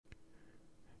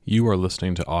You are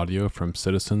listening to audio from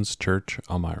Citizens Church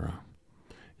Elmira.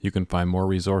 You can find more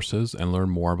resources and learn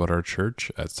more about our church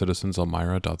at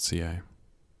citizenselmira.ca.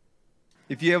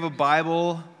 If you have a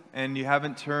Bible and you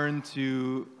haven't turned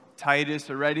to Titus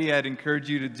already, I'd encourage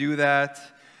you to do that.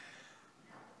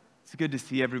 It's good to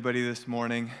see everybody this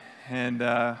morning. And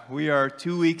we are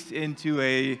 2 weeks into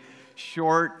a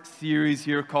short series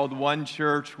here called One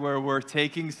Church, where we're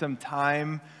taking some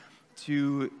time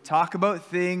to talk about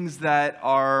things that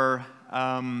are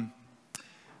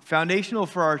foundational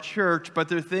for our church, but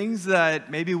they're things that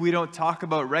maybe we don't talk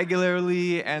about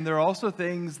regularly, and they're also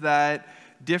things that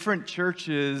different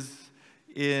churches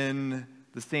in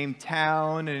the same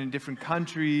town and in different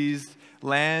countries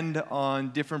land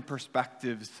on different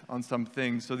perspectives on some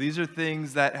things. So these are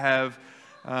things that have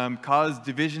caused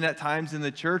division at times in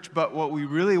the church, but what we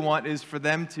really want is for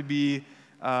them to be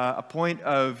a point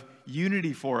of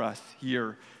unity for us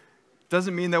here.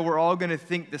 Doesn't mean that we're all going to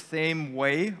think the same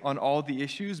way on all the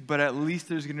issues, but at least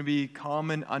there's going to be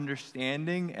common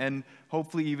understanding and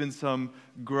hopefully even some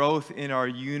growth in our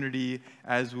unity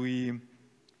as we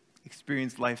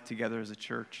experience life together as a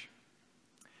church.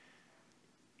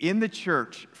 In the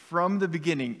church, from the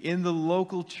beginning, in the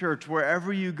local church,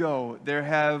 wherever you go, there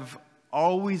have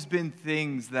always been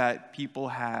things that people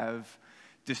have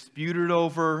disputed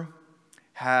over,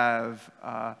 have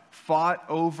fought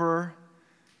over.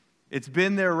 It's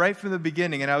been there right from the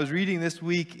beginning. And I was reading this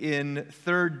week in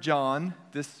 3 John,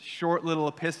 this short little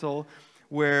epistle,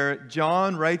 where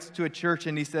John writes to a church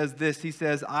and he says this. He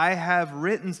says, "I have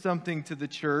written something to the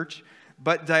church,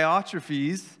 but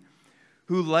Diotrephes,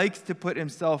 who likes to put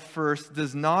himself first,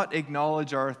 does not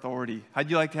acknowledge our authority."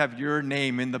 How'd you like to have your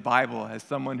name in the Bible as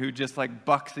someone who just like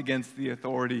bucks against the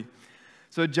authority?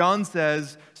 So John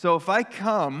says, "So if I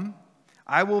come,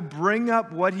 I will bring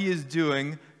up what he is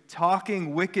doing,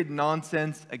 talking wicked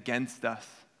nonsense against us."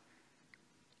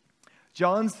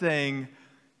 John's saying,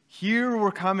 here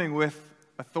we're coming with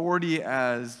authority,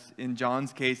 as in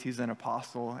John's case, he's an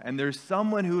apostle, and there's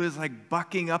someone who is like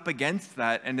bucking up against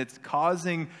that, and it's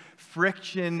causing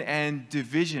friction and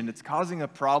division. It's causing a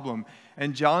problem.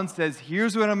 And John says,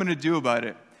 here's what I'm going to do about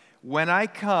it. When I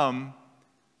come,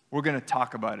 we're going to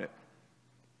talk about it.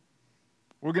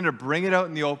 We're going to bring it out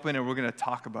in the open, and we're going to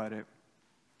talk about it.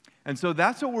 And so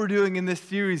that's what we're doing in this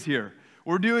series here.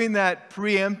 We're doing that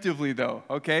preemptively, though,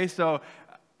 okay? So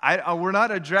we're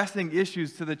not addressing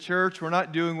issues to the church. We're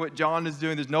not doing what John is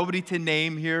doing. There's nobody to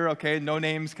name here, okay? No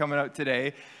names coming out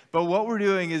today. But what we're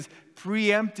doing is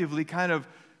preemptively kind of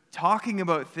talking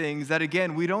about things that,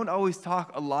 again, we don't always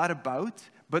talk a lot about,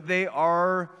 but they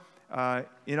are,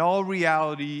 in all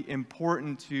reality,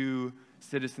 important to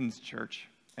Citizens Church.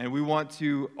 And we want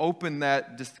to open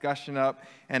that discussion up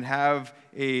and have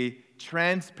a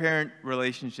transparent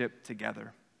relationship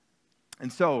together.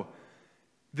 And so,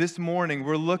 this morning,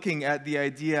 we're looking at the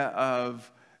idea of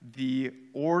the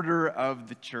order of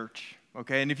the church.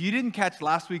 Okay, and if you didn't catch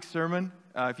last week's sermon,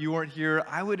 if you weren't here,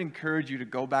 I would encourage you to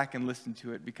go back and listen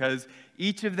to it, because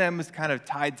each of them is kind of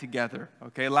tied together.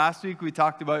 Okay, last week we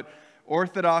talked about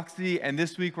orthodoxy, and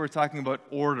this week we're talking about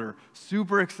order.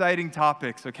 Super exciting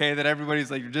topics, okay, that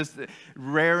everybody's like just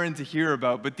raring to hear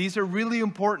about. But these are really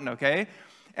important, okay?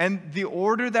 And the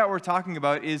order that we're talking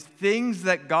about is things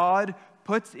that God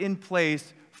puts in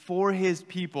place for his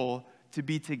people to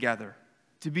be together,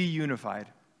 to be unified.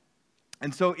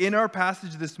 And so in our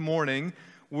passage this morning,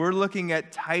 we're looking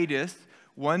at Titus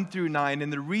 1 through 9.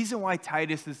 And the reason why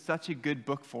Titus is such a good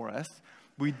book for us,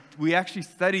 we actually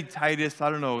studied Titus,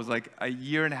 I don't know, it was like a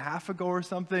year and a half ago or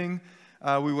something.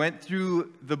 We went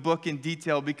through the book in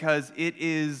detail because it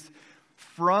is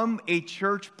from a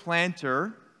church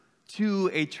planter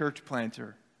to a church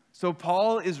planter. So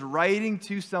Paul is writing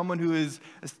to someone who is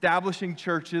establishing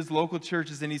churches, local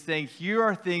churches, and he's saying, here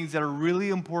are things that are really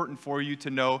important for you to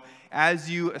know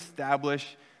as you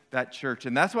establish that church.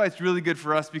 And that's why it's really good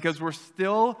for us, because we're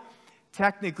still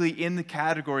technically in the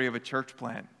category of a church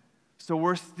plant. So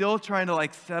we're still trying to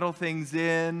like settle things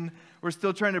in. We're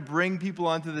still trying to bring people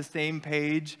onto the same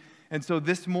page. And so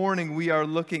this morning we are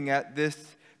looking at this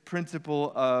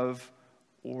principle of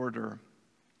order.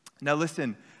 Now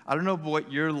listen, I don't know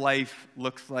what your life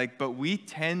looks like, but we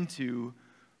tend to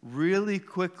really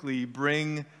quickly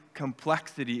bring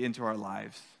complexity into our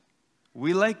lives.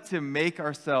 We like to make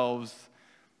ourselves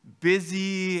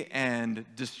busy and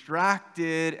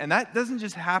distracted, and that doesn't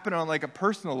just happen on like a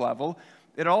personal level.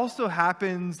 It also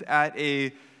happens at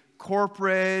a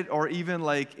corporate or even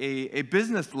like a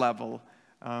business level.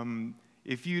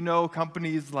 If you know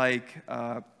companies like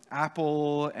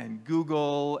Apple and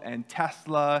Google and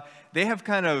Tesla, they have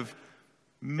kind of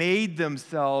made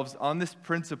themselves on this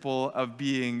principle of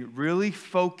being really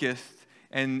focused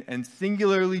and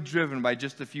singularly driven by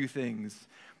just a few things.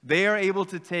 They are able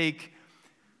to take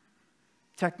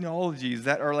technologies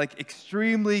that are like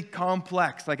extremely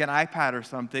complex, like an iPad or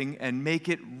something, and make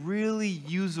it really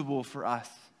usable for us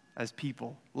as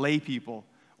people, lay people,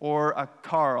 or a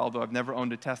car, although I've never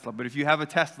owned a Tesla. But if you have a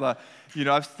Tesla,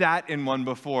 I've sat in one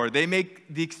before. They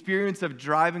make the experience of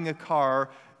driving a car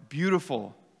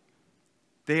beautiful.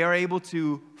 They are able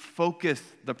to focus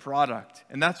the product,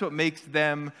 and that's what makes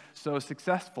them so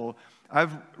successful.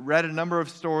 I've read a number of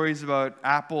stories about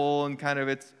Apple and kind of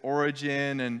its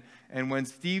origin, and when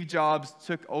Steve Jobs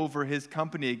took over his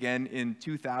company again in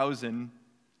 2000,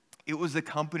 it was a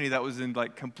company that was in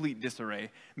like complete disarray,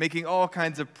 making all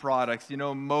kinds of products,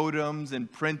 modems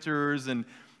and printers and,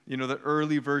 the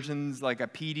early versions like a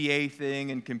PDA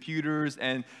thing and computers.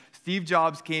 And Steve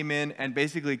Jobs came in and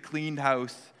basically cleaned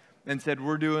house and said,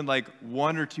 we're doing like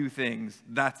one or two things.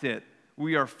 That's it.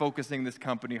 We are focusing this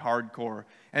company hardcore.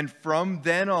 And from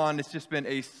then on, it's just been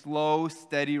a slow,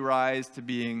 steady rise to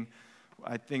being,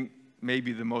 I think,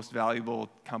 maybe the most valuable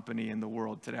company in the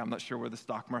world today. I'm not sure where the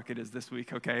stock market is this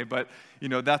week, okay? But,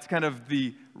 that's kind of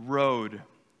the road.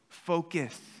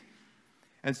 Focus.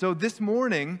 And so this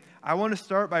morning, I want to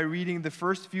start by reading the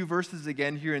first few verses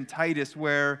again here in Titus,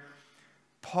 where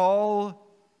Paul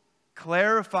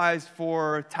clarifies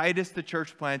for Titus, the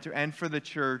church planter, and for the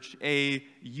church, a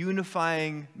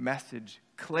unifying message.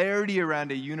 Clarity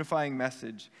around a unifying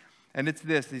message. And it's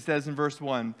this. He says in verse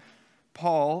 1,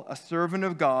 Paul, a servant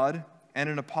of God and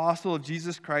an apostle of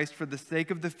Jesus Christ for the sake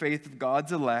of the faith of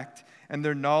God's elect and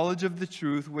their knowledge of the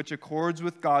truth which accords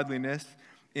with godliness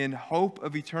in hope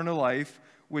of eternal life,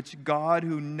 which God,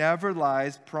 who never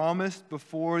lies, promised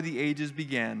before the ages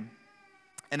began,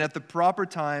 and at the proper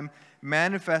time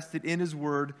manifested in his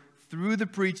word through the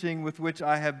preaching with which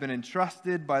I have been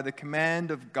entrusted by the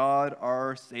command of God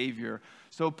our Savior.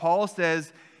 So Paul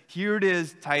says, here it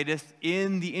is, Titus,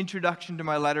 in the introduction to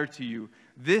my letter to you.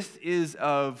 This is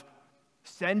of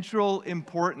central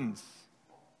importance.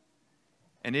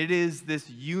 And it is this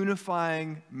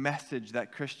unifying message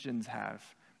that Christians have.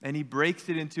 And he breaks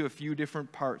it into a few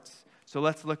different parts. So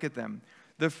let's look at them.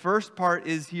 The first part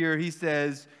is here. He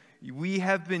says, we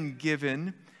have been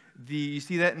given you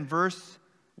see that in verse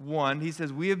 1. He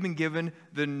says, we have been given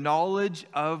the knowledge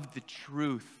of the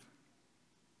truth.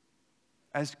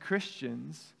 As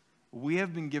Christians, we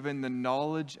have been given the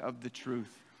knowledge of the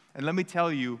truth. And let me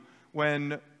tell you,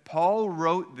 when Paul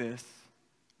wrote this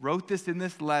in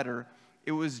this letter,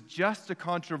 it was just a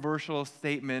controversial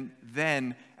statement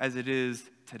then as it is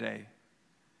today.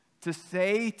 To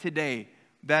say today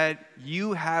that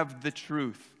you have the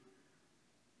truth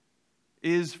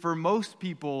is for most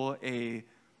people a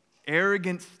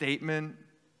arrogant statement.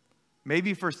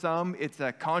 Maybe for some, it's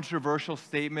a controversial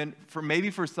statement. Maybe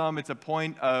for some, it's a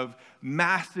point of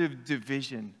massive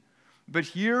division. But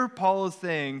here, Paul is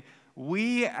saying,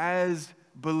 we as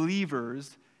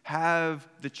believers have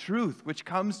the truth, which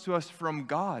comes to us from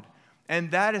God. And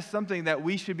that is something that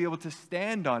we should be able to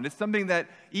stand on. It's something that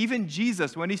even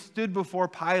Jesus, when he stood before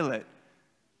Pilate,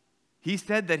 he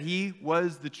said that he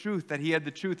was the truth, that he had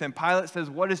the truth. And Pilate says,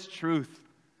 what is truth?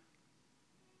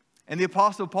 And the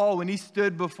Apostle Paul, when he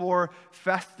stood before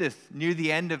Festus near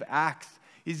the end of Acts,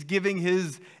 he's giving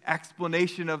his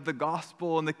explanation of the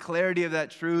gospel and the clarity of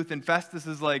that truth. And Festus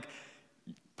is like,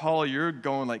 Paul, you're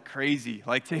going like crazy.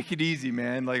 Like, take it easy,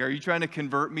 man. Like, are you trying to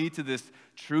convert me to this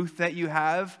truth that you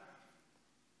have?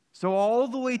 So all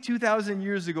the way 2,000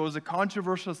 years ago is a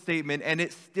controversial statement, and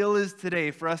it still is today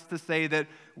for us to say that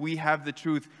we have the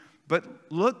truth. But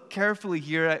look carefully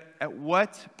here at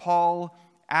what Paul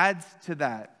adds to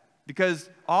that. Because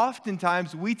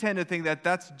oftentimes we tend to think that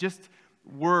that's just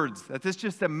words, that it's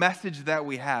just a message that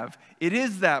we have. It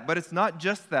is that, but it's not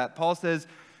just that. Paul says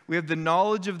we have the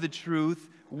knowledge of the truth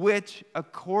which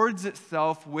accords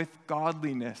itself with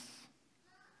godliness,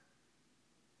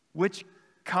 which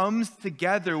comes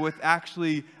together with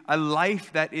actually a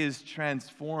life that is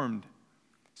transformed.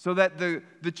 So that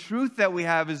the truth that we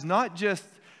have is not just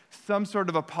some sort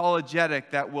of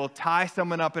apologetic that will tie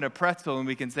someone up in a pretzel and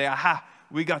we can say, aha,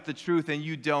 we got the truth and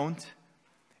you don't.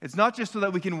 It's not just so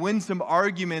that we can win some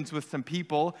arguments with some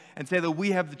people and say that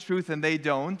we have the truth and they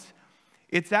don't.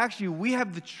 It's actually we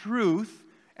have the truth,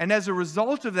 and as a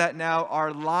result of that now,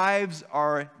 our lives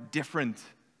are different.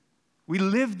 We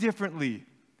live differently.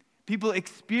 People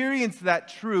experience that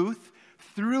truth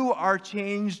through our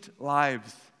changed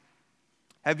lives.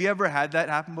 Have you ever had that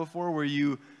happen before, where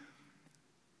you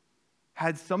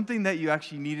had something that you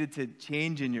actually needed to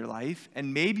change in your life,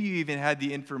 and maybe you even had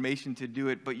the information to do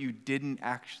it, but you didn't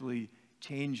actually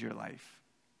change your life.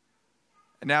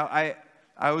 Now,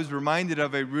 I was reminded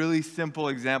of a really simple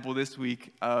example this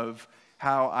week of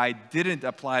how I didn't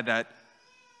apply that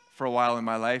for a while in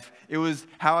my life. It was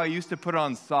how I used to put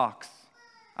on socks.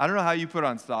 I don't know how you put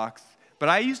on socks, but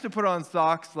I used to put on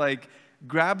socks like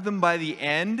grab them by the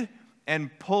end and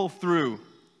pull through.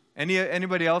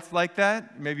 Anybody else like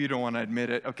that? Maybe you don't want to admit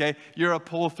it, okay? You're a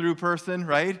pull-through person,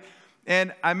 right?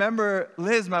 And I remember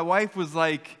Liz, my wife, was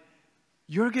like,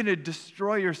 "You're going to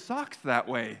destroy your socks that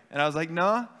way." And I was like,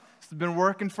 "No, this has been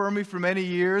working for me for many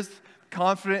years,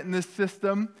 confident in this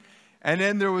system." And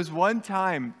then there was one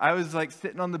time I was like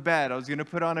sitting on the bed. I was going to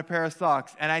put on a pair of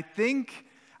socks. And I think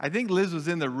Liz was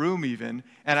in the room even.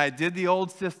 And I did the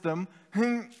old system.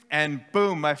 And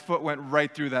boom, my foot went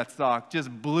right through that sock. Just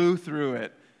blew through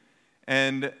it.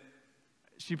 And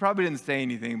she probably didn't say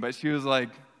anything. But she was like,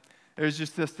 "There's your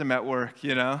system at work,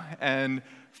 you know." And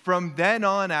from then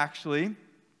on, actually,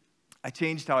 I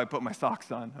changed how I put my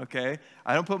socks on, okay?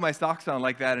 I don't put my socks on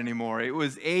like that anymore. It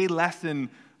was a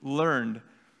lesson learned.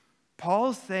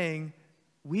 Paul's saying,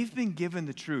 we've been given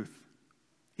the truth.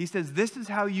 He says, this is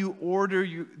how you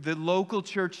order the local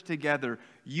church together.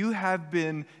 You have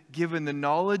been given the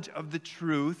knowledge of the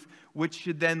truth, which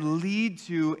should then lead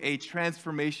to a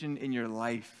transformation in your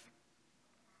life.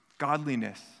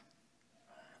 Godliness.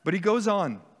 But he goes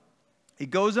on. He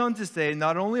goes on to say,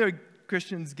 not only are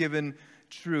Christians given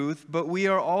truth, but we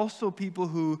are also people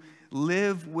who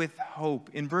live with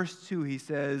hope. In verse 2, he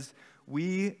says,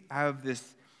 we have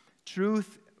this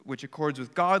truth which accords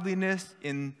with godliness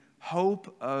in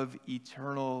hope of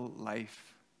eternal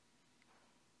life.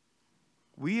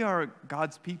 We are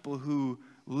God's people who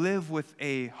live with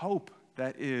a hope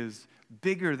that is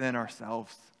bigger than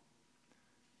ourselves.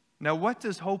 Now, what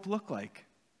does hope look like?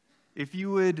 If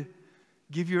you would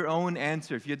give your own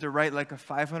answer, if you had to write like a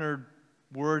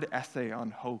 500-word essay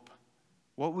on hope,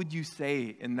 what would you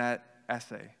say in that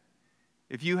essay?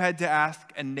 If you had to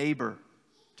ask a neighbor,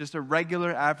 just a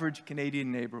regular, average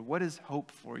Canadian neighbor, what is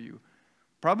hope for you?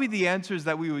 Probably the answers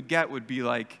that we would get would be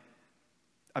like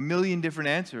 1 million different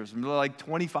answers, like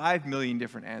 25 million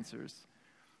different answers.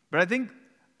 But I think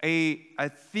a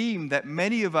theme that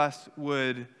many of us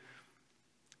would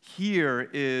hear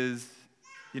is,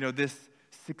 this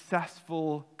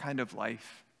successful kind of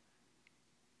life.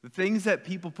 The things that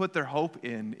people put their hope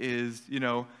in is,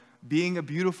 being a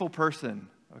beautiful person,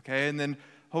 okay? And then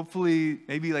hopefully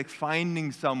maybe like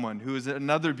finding someone who is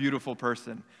another beautiful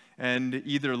person and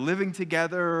either living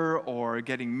together or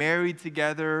getting married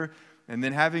together and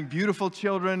then having beautiful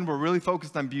children. We're really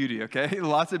focused on beauty, okay?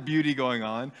 Lots of beauty going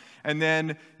on. And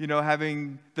then,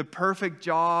 having the perfect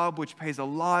job, which pays a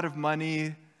lot of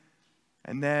money,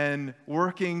 and then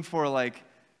working for like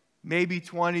maybe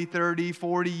 20, 30,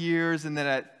 40 years, and then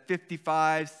at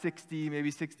 55, 60,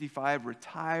 maybe 65,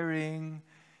 retiring,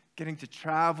 getting to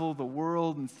travel the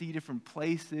world and see different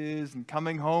places, and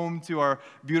coming home to our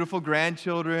beautiful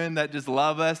grandchildren that just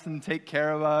love us and take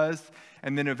care of us,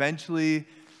 and then eventually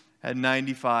at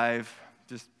 95,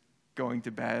 just going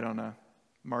to bed on a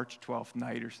March 12th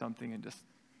night or something, and just,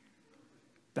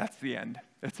 that's the end.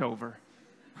 It's over.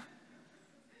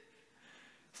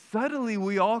 Subtly,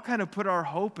 we all kind of put our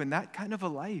hope in that kind of a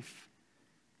life.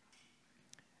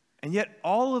 And yet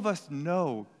all of us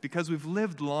know, because we've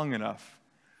lived long enough,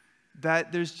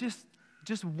 that there's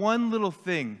just one little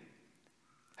thing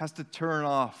has to turn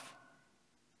off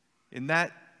in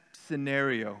that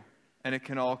scenario, and it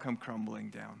can all come crumbling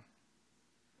down.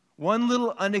 One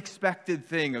little unexpected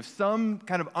thing of some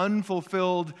kind of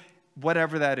unfulfilled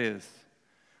whatever that is.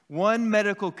 One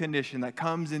medical condition that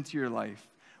comes into your life.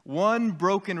 One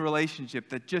broken relationship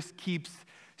that just keeps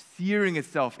searing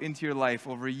itself into your life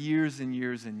over years and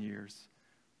years and years.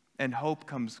 And hope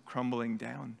comes crumbling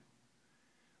down.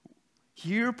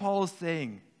 Here Paul is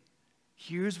saying,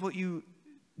 here's what you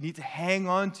need to hang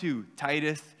on to,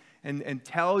 Titus, and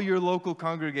tell your local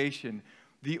congregation.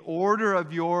 The order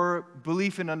of your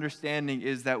belief and understanding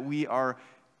is that we are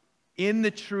in the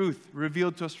truth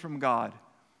revealed to us from God,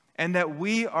 and that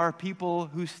we are people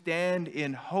who stand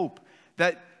in hope.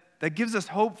 That gives us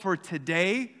hope for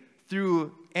today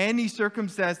through any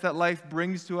circumstance that life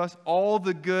brings to us, all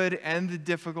the good and the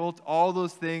difficult, all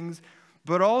those things,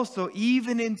 but also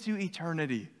even into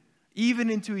eternity,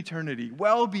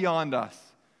 well beyond us.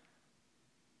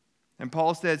 And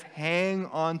Paul says, hang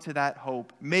on to that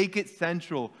hope. Make it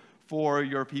central for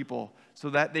your people so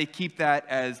that they keep that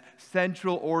as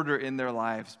central order in their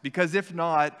lives. Because if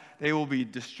not, they will be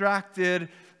distracted,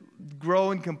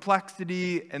 grow in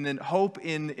complexity, and then hope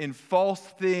in false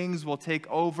things will take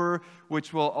over,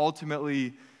 which will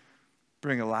ultimately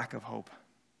bring a lack of hope.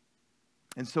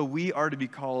 And so we are to be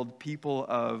called people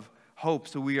of hope.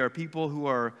 So we are people who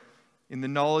are in the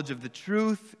knowledge of the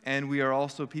truth, and we are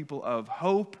also people of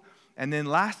hope. And then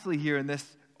lastly here in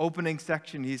this opening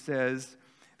section, he says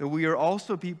that we are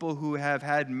also people who have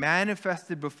had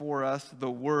manifested before us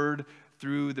the word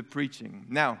through the preaching.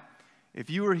 Now, if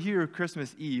you were here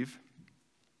Christmas Eve,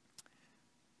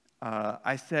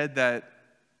 I said that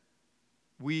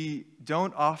we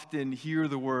don't often hear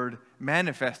the word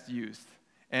manifest used.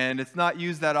 And it's not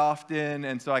used that often,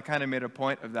 and so I kind of made a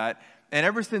point of that. And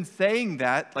ever since saying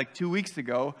that, like 2 weeks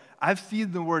ago, I've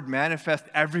seen the word manifest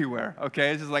everywhere,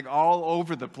 okay? It's just like all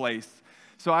over the place.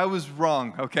 So I was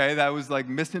wrong, okay? That was like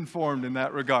misinformed in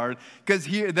that regard. Because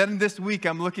then this week,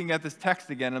 I'm looking at this text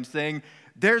again. I'm saying,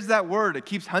 there's that word. It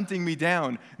keeps hunting me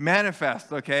down.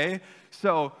 Manifest, okay?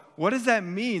 So what does that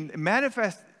mean?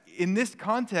 Manifest in this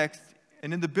context,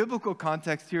 and in the biblical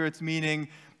context here, it's meaning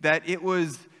that it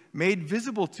was made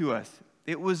visible to us.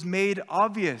 It was made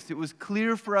obvious. It was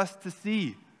clear for us to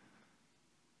see.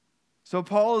 So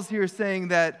Paul is here saying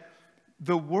that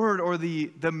the word, or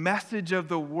the message of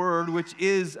the word, which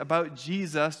is about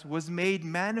Jesus, was made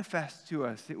manifest to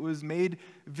us. It was made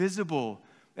visible.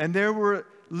 And there were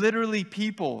literally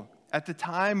people at the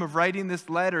time of writing this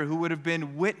letter who would have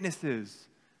been witnesses,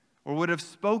 or would have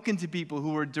spoken to people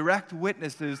who were direct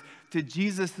witnesses to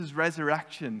Jesus'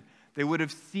 resurrection. They would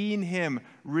have seen him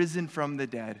risen from the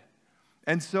dead.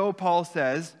 And so Paul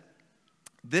says,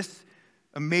 this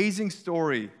amazing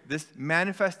story, this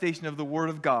manifestation of the Word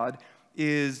of God,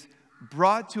 is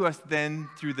brought to us then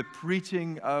through the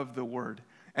preaching of the Word.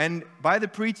 And by the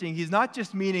preaching, he's not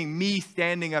just meaning me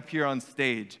standing up here on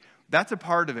stage. That's a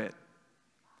part of it.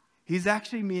 He's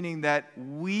actually meaning that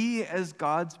we as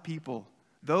God's people,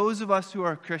 those of us who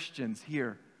are Christians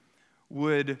here,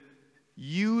 would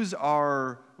use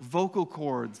our vocal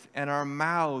cords and our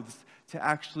mouths to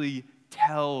actually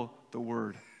tell the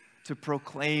word, to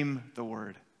proclaim the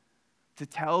word, to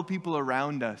tell people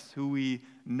around us who we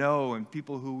know and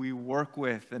people who we work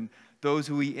with and those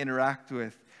who we interact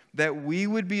with, that we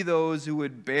would be those who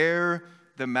would bear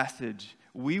the message.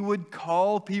 We would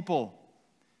call people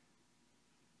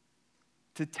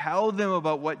to tell them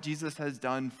about what Jesus has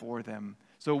done for them.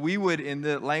 So we would, in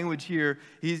the language here,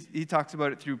 he talks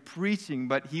about it through preaching,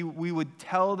 but we would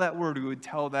tell that word, we would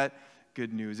tell that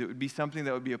good news. It would be something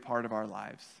that would be a part of our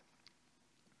lives.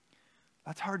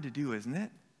 That's hard to do, isn't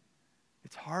it?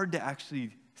 It's hard to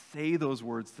actually say those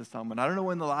words to someone. I don't know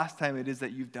when the last time it is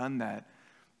that you've done that,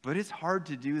 but it's hard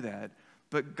to do that.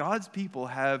 But God's people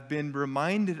have been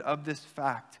reminded of this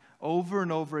fact over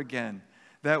and over again,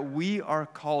 that we are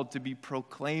called to be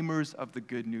proclaimers of the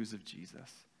good news of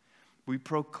Jesus. We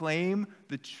proclaim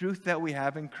the truth that we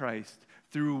have in Christ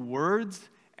through words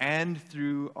and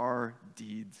through our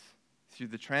deeds, through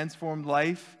the transformed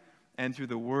life and through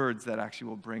the words that actually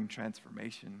will bring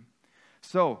transformation.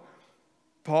 So,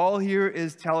 Paul here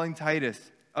is telling Titus,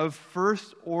 of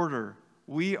first order,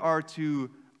 we are to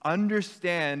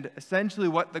understand essentially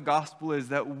what the gospel is,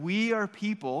 that we are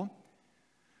people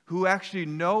who actually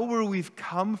know where we've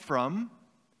come from,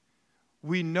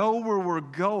 we know where we're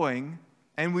going,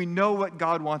 and we know what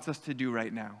God wants us to do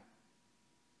right now.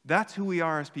 That's who we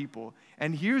are as people.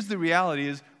 And here's the reality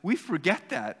is we forget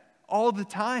that all the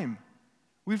time.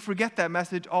 We forget that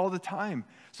message all the time.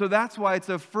 So that's why it's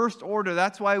of first order.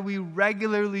 That's why we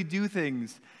regularly do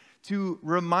things to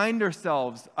remind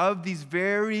ourselves of these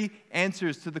very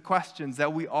answers to the questions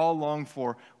that we all long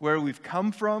for, where we've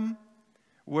come from,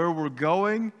 where we're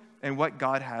going, and what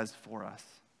God has for us.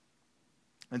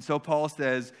 And so Paul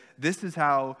says, this is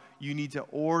how you need to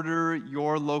order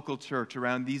your local church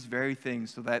around these very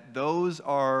things so that those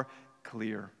are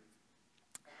clear.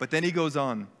 But then he goes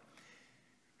on.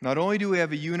 Not only do we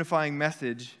have a unifying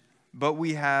message, but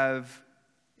we have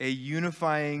a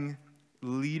unifying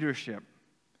leadership.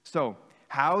 So,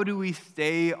 how do we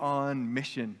stay on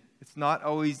mission? It's not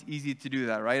always easy to do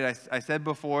that, right? I said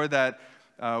before that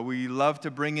we love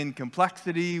to bring in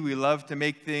complexity. We love to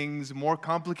make things more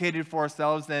complicated for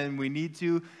ourselves than we need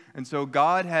to. And so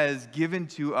God has given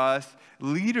to us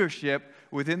leadership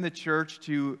within the church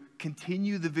to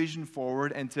continue the vision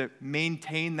forward and to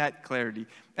maintain that clarity.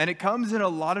 And it comes in a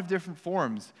lot of different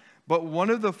forms. But one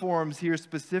of the forms here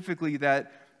specifically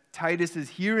that Titus is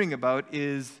hearing about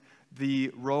is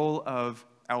the role of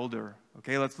elder.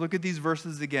 Okay, let's look at these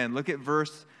verses again. Look at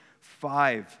verse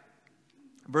 5.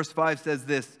 Verse 5 says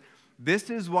this, "This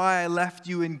is why I left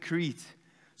you in Crete,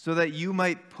 so that you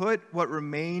might put what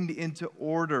remained into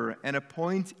order and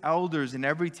appoint elders in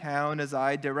every town as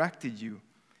I directed you.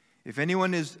 If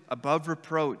anyone is above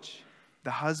reproach,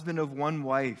 the husband of one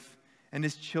wife, and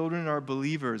his children are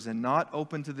believers and not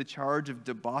open to the charge of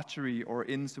debauchery or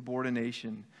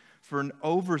insubordination. For an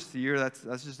overseer,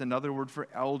 that's just another word for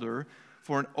elder,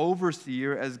 for an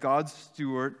overseer as God's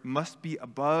steward must be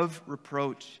above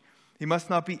reproach. He must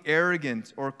not be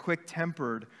arrogant or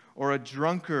quick-tempered or a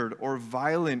drunkard or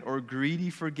violent or greedy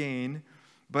for gain,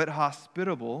 but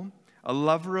hospitable, a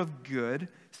lover of good,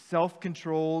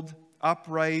 self-controlled,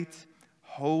 upright,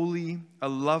 holy, a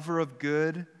lover of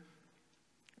good,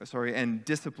 and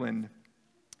disciplined.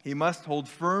 He must hold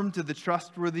firm to the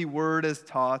trustworthy word as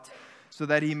taught, so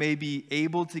that he may be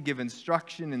able to give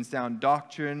instruction in sound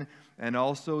doctrine and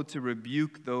also to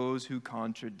rebuke those who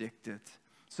contradict it.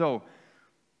 So,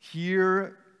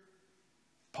 here,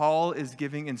 Paul is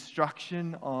giving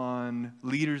instruction on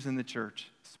leaders in the church,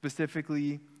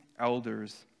 specifically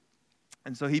elders.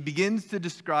 And so he begins to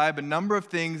describe a number of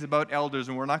things about elders,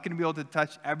 and we're not going to be able to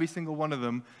touch every single one of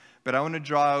them, but I want to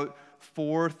draw out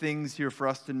 4 things here for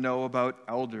us to know about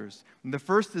elders. And the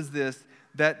first is this,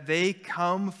 that they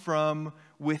come from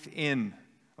within.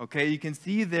 Okay, you can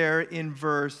see there in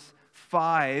verse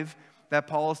 5 that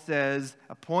Paul says,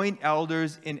 appoint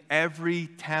elders in every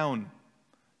town.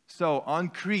 So on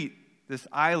Crete, this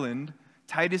island,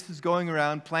 Titus is going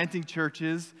around planting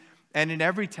churches, and in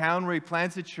every town where he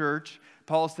plants a church,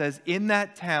 Paul says, in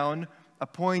that town,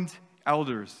 appoint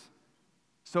elders.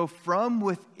 So from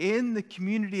within the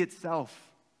community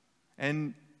itself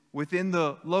and within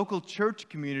the local church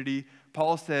community,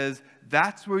 Paul says,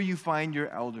 that's where you find your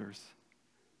elders.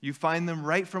 You find them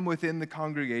right from within the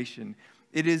congregation.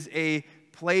 It is a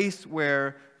place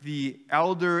where the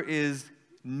elder is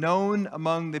known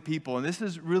among the people. And this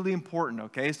is really important,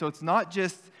 okay? So it's not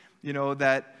just,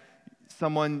 that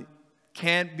someone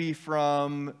can't be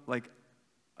from, like,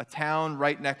 a town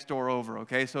right next door over,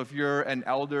 okay? So if you're an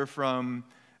elder from,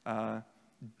 or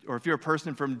if you're a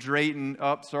person from Drayton,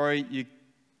 you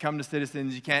come to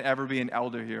Citizens, you can't ever be an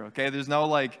elder here, okay? There's no,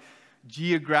 like,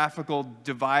 geographical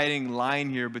dividing line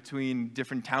here between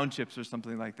different townships or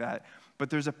something like that. But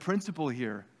there's a principle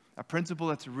here, a principle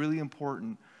that's really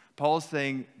important. Paul's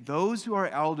saying those who are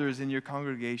elders in your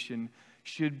congregation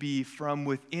should be from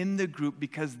within the group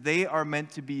because they are meant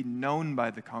to be known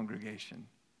by the congregation.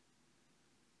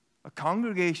 A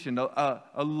congregation,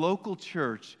 a local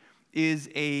church, is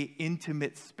an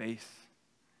intimate space.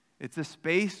 It's a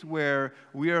space where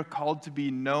we are called to be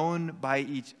known by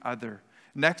each other.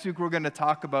 Next week, we're going to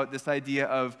talk about this idea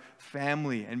of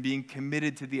family and being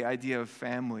committed to the idea of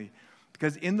family.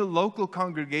 Because in the local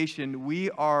congregation, we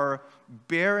are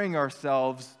bearing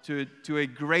ourselves to a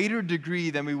greater degree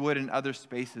than we would in other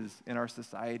spaces in our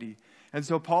society. And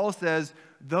so Paul says,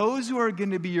 those who are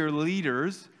going to be your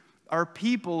leaders are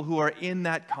people who are in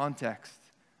that context,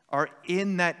 are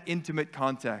in that intimate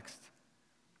context.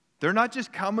 They're not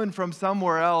just coming from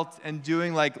somewhere else and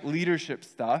doing like leadership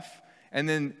stuff and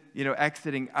then,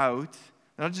 exiting out.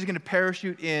 They're not just going to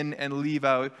parachute in and leave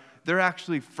out. They're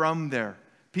actually from there.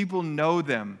 People know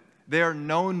them. They are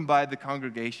known by the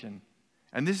congregation.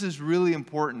 And this is really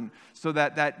important so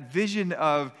that vision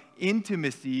of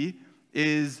intimacy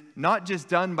is not just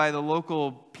done by the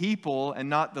local people and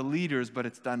not the leaders, but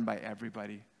it's done by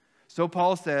everybody. So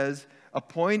Paul says,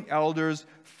 appoint elders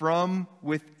from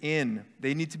within.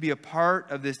 They need to be a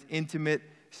part of this intimate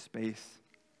space.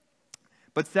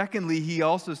 But secondly, he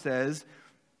also says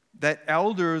that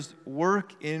elders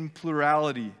work in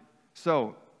plurality.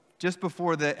 So just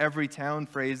before the every town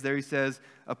phrase there, he says,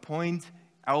 appoint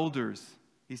elders.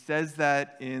 He says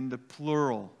that in the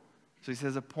plural. So he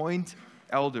says, appoint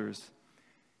elders.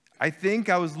 I think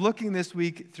I was looking this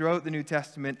week throughout the New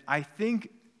Testament. I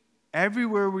think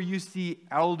everywhere where you see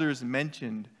elders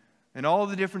mentioned, and all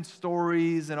the different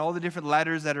stories and all the different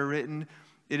letters that are written,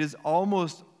 it is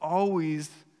almost always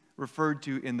referred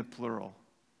to in the plural.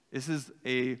 This is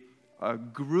a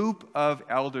group of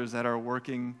elders that are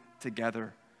working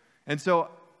together. And so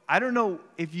I don't know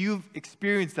if you've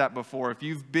experienced that before. If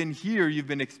you've been here, you've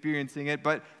been experiencing it.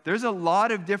 But there's a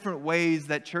lot of different ways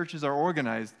that churches are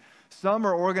organized. Some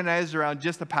are organized around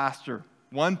just a pastor.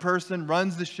 One person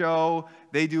runs the show.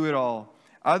 They do it all.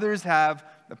 Others have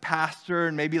a pastor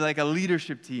and maybe like a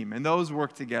leadership team, and those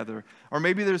work together. Or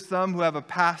maybe there's some who have a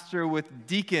pastor with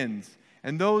deacons,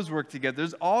 and those work together.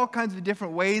 There's all kinds of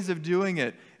different ways of doing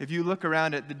it if you look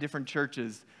around at the different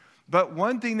churches. But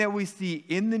one thing that we see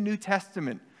in the New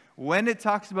Testament, when it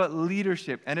talks about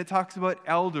leadership and it talks about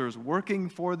elders working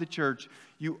for the church,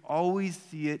 you always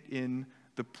see it in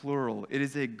the plural. It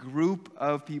is a group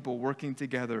of people working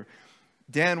together.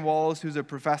 Dan Wallace, who's a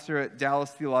professor at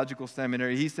Dallas Theological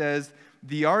Seminary, he says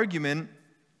the argument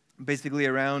basically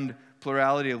around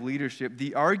plurality of leadership,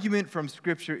 the argument from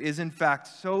Scripture is in fact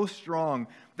so strong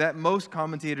that most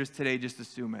commentators today just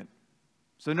assume it.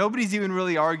 So nobody's even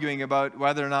really arguing about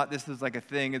whether or not this is like a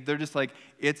thing. They're just like,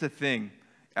 it's a thing.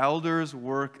 Elders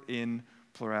work in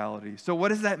plurality. So what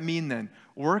does that mean then?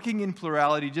 Working in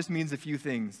plurality just means a few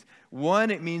things.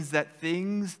 One, it means that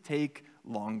things take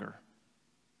longer.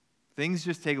 Things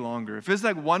just take longer. If it's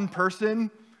like one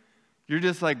person, you're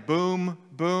just like boom,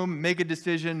 boom, make a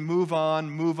decision, move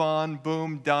on,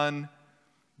 boom, done.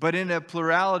 But in a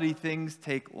plurality, things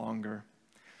take longer.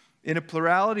 In a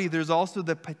plurality, there's also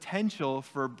the potential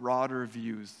for broader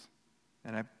views.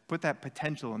 And I put that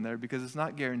potential in there because it's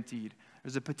not guaranteed.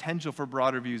 There's a potential for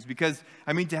broader views because,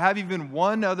 to have even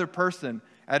one other person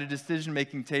at a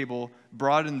decision-making table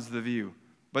broadens the view.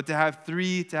 But to have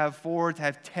 3, to have 4, to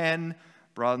have 10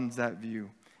 broadens that view.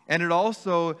 And it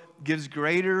also gives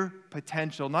greater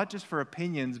potential, not just for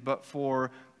opinions, but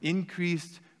for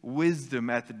increased wisdom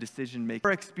at the decision-making.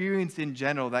 Our experience in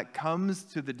general that comes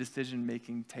to the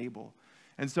decision-making table.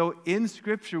 And so in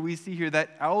Scripture, we see here that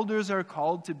elders are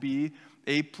called to be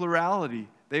a plurality.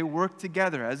 They work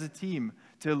together as a team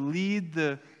to lead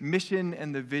the mission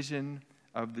and the vision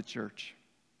of the church.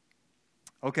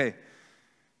 Okay,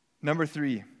 number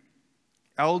 3.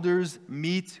 Elders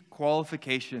meet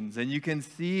qualifications. And you can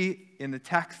see in the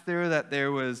text there that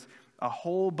there was a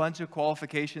whole bunch of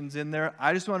qualifications in there.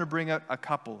 I just want to bring out a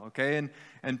couple, okay?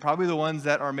 And probably the ones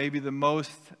that are maybe the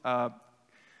most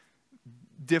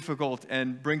difficult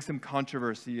and bring some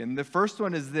controversy. And the first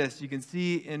one is this. You can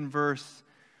see in verse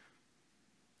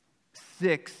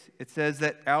 6, it says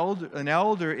that an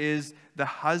elder is the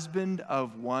husband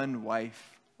of one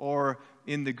wife. Or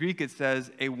in the Greek, it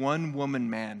says a one-woman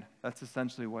man. That's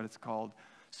essentially what it's called.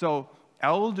 So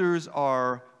elders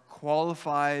are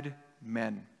qualified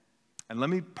men. And let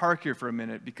me park here for a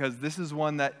minute because this is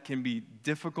one that can be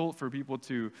difficult for people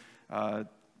to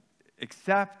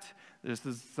accept. This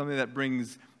is something that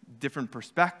brings different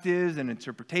perspectives and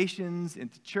interpretations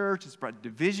into church. It's brought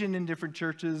division in different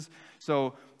churches.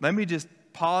 So let me just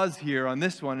pause here on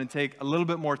this one and take a little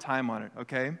bit more time on it,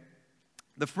 okay?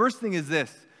 The first thing is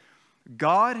this.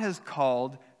 God has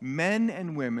called men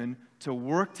and women to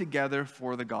work together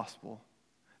for the gospel.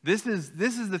 This is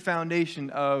the foundation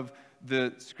of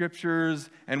the Scriptures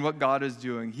and what God is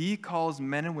doing. He calls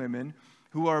men and women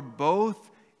who are both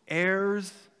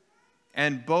heirs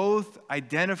and both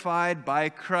identified by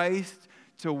Christ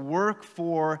to work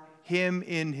for Him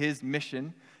in His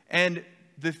mission. And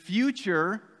the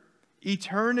future,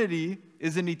 eternity,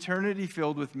 is an eternity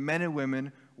filled with men and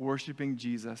women worshiping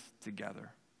Jesus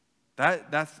together.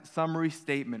 That's a summary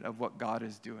statement of what God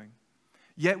is doing.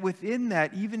 Yet within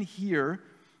that, even here,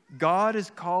 God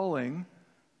is calling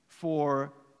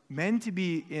for men to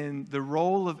be in the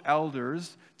role of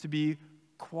elders, to be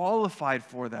qualified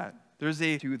for that. There's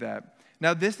a to that.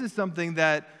 Now, this is something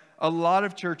that a lot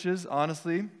of churches,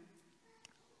 honestly,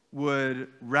 would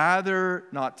rather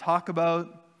not talk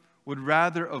about, would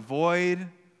rather avoid.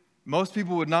 Most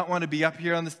people would not want to be up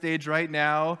here on the stage right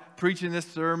now preaching this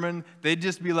sermon. They'd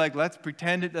just be like, let's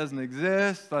pretend it doesn't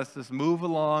exist. Let's just move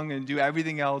along and do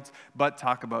everything else but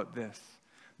talk about this.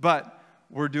 But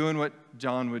we're doing what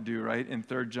John would do, right? In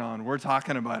 3 John. We're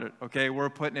talking about it, okay? We're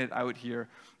putting it out here.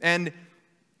 And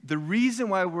the reason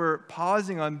why we're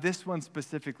pausing on this one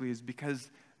specifically is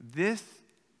because this,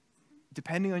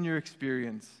 depending on your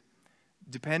experience,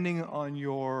 depending on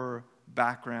your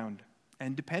background,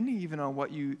 and depending even on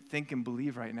what you think and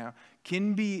believe right now,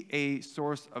 can be a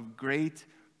source of great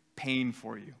pain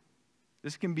for you.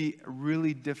 This can be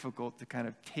really difficult to kind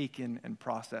of take in and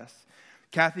process.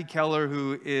 Kathy Keller,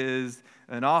 who is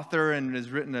an author and has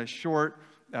written a short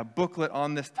booklet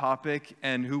on this topic,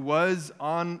 and who was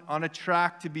on a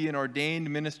track to be an ordained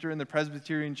minister in the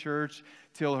Presbyterian Church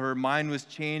till her mind was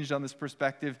changed on this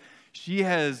perspective. She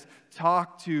has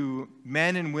talked to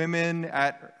men and women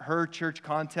at her church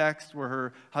context where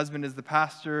her husband is the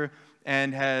pastor,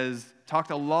 and has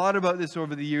talked a lot about this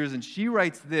over the years. And she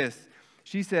writes this.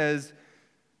 She says,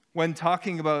 when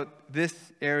talking about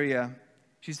this area,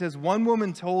 she says, one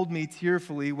woman told me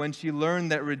tearfully when she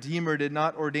learned that Redeemer did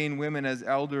not ordain women as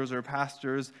elders or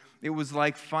pastors, it was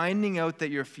like finding out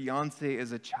that your fiance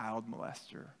is a child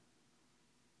molester.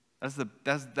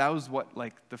 That was what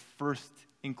like the first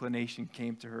inclination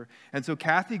came to her. And so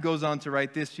Kathy goes on to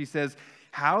write this. She says,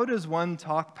 how does one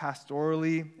talk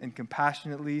pastorally and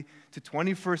compassionately to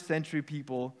 21st century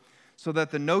people so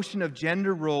that the notion of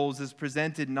gender roles is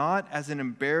presented not as an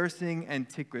embarrassing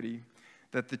antiquity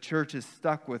that the church is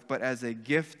stuck with, but as a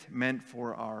gift meant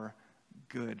for our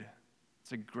good?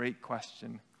 It's a great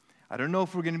question. I don't know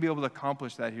if we're going to be able to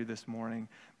accomplish that here this morning,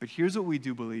 but here's what we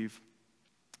do believe.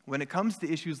 when it comes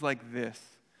to issues like this,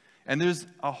 and there's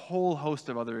a whole host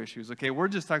of other issues, okay? We're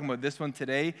just talking about this one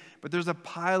today, but there's a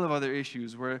pile of other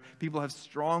issues where people have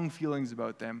strong feelings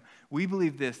about them. We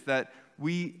believe this, that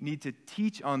we need to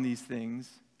teach on these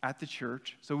things at the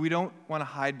church, so we don't want to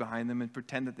hide behind them and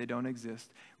pretend that they don't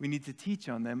exist. We need to teach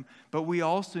on them, but we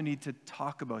also need to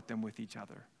talk about them with each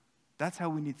other. That's how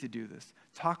we need to do this.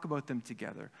 Talk about them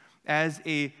together. As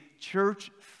a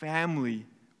church family,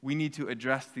 we need to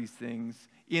address these things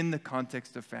in the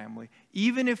context of family,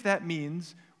 even if that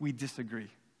means we disagree.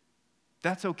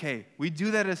 That's okay. We do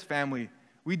that as family.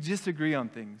 We disagree on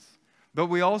things. But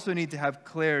we also need to have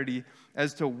clarity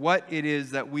as to what it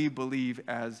is that we believe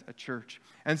as a church.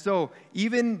 And so,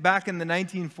 even back in the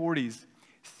 1940s,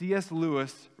 C.S.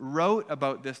 Lewis wrote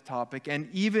about this topic, and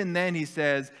even then he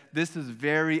says, this is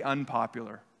very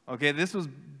unpopular. Okay, this was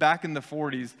back in the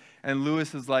 40s, and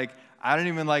Lewis is like, I don't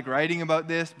even like writing about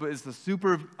this, but it's a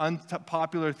super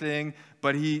unpopular thing.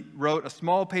 But he wrote a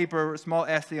small paper, a small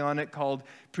essay on it called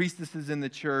Priestesses in the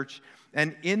Church.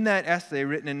 And in that essay,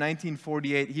 written in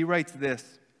 1948, he writes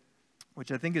this,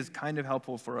 which I think is kind of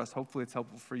helpful for us. Hopefully it's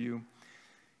helpful for you.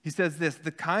 He says this: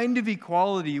 the kind of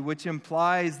equality which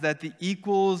implies that the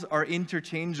equals are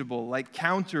interchangeable, like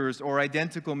counters or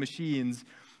identical machines,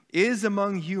 is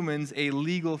among humans a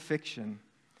legal fiction.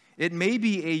 It may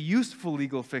be a useful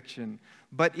legal fiction,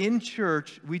 but in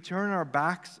church, we turn our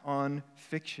backs on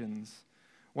fictions.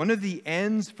 One of the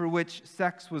ends for which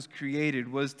sex was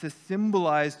created was to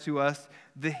symbolize to us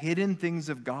the hidden things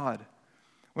of God.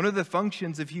 One of the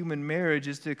functions of human marriage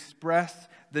is to express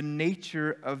the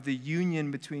nature of the union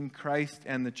between Christ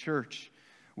and the church.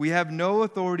 We have no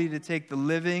authority to take the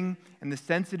living and the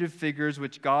sensitive figures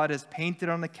which God has painted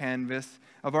on the canvas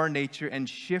of our nature and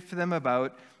shift them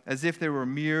about as if they were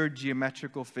mere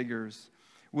geometrical figures.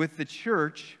 With the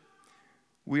church,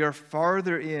 we are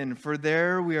farther in, for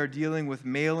there we are dealing with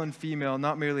male and female,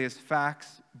 not merely as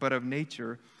facts of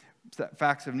nature,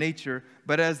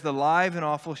 but as the live and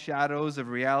awful shadows of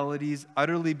realities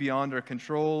utterly beyond our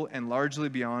control and largely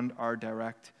beyond our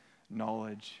direct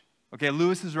knowledge. Okay,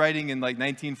 Lewis is writing in like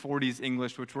 1940s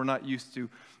English, which we're not used to.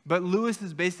 But Lewis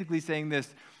is basically saying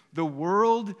this: the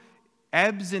world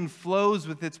ebbs and flows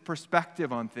with its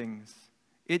perspective on things.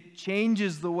 It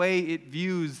changes the way it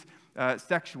views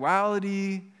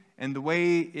sexuality and the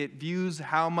way it views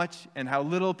how much and how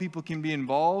little people can be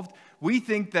involved. We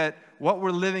think that what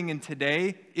we're living in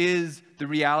today is the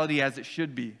reality as it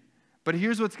should be. But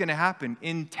here's what's going to happen.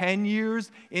 In 10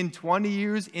 years, in 20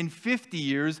 years, in 50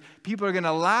 years, people are going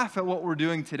to laugh at what we're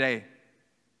doing today.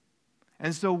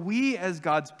 And so we, as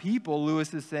God's people,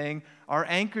 Lewis is saying, are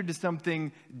anchored to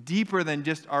something deeper than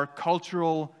just our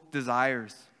cultural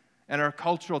desires and our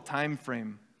cultural time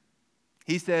frame.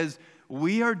 He says,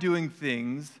 we are doing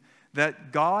things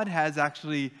that God has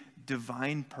actually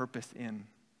divine purpose in.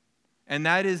 And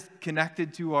that is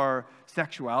connected to our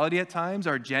sexuality at times,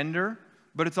 our gender,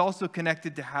 but it's also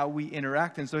connected to how we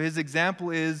interact. And so his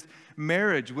example is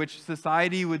marriage, which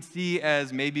society would see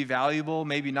as maybe valuable,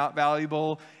 maybe not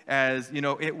valuable, as,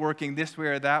 it working this way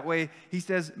or that way. He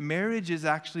says marriage is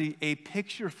actually a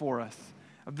picture for us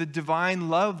of the divine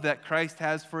love that Christ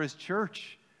has for his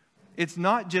church. It's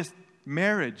not just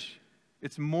marriage.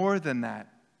 It's more than that.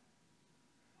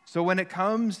 So when it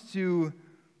comes to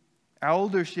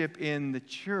eldership in the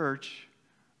church,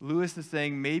 Lewis is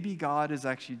saying maybe God is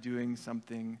actually doing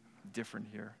something different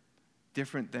here,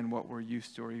 different than what we're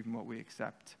used to or even what we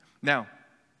accept. Now,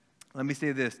 let me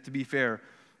say this, to be fair,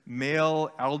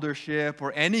 male eldership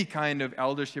or any kind of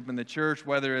eldership in the church,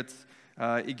 whether it's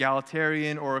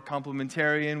egalitarian or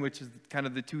complementarian, which is kind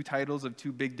of the two titles of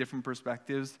two big different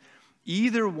perspectives,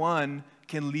 either one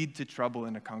can lead to trouble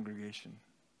in a congregation.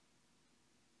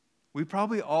 We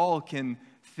probably all can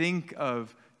think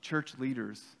of church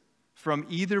leaders from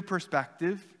either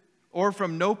perspective or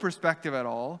from no perspective at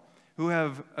all who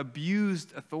have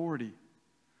abused authority.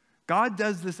 God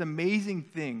does this amazing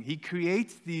thing. He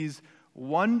creates these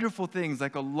wonderful things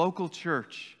like a local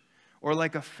church or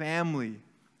like a family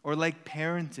or like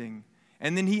parenting.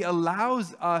 And then he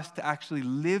allows us to actually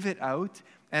live it out.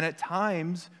 And at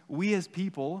times, we as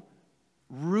people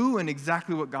ruin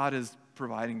exactly what God is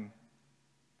providing.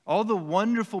 All the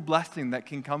wonderful blessing that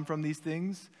can come from these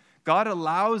things, God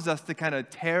allows us to kind of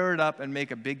tear it up and make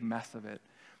a big mess of it.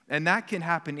 And that can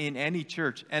happen in any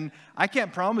church. And I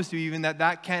can't promise you even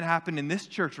that can't happen in this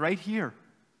church right here.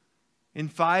 In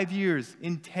 5 years,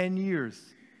 in 10 years.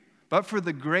 But for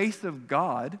the grace of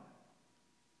God,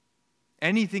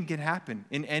 anything can happen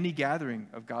in any gathering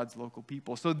of God's local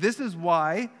people. So this is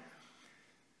why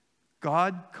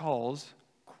God calls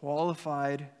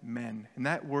qualified men. And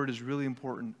that word is really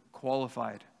important,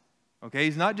 qualified. Okay,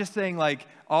 he's not just saying like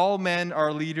all men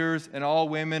are leaders and all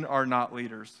women are not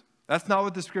leaders. That's not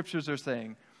what the scriptures are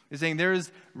saying. He's saying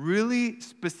there's really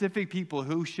specific people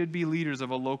who should be leaders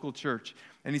of a local church.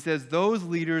 And he says those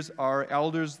leaders are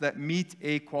elders that meet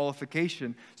a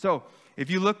qualification. So if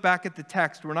you look back at the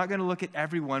text, we're not going to look at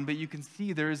everyone, but you can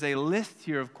see there is a list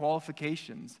here of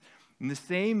qualifications. And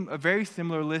a very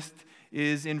similar list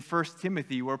is in 1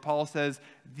 Timothy, where Paul says,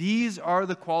 these are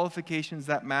the qualifications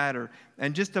that matter.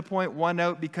 And just to point one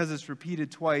out, because it's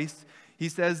repeated twice, he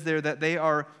says there that they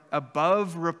are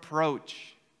above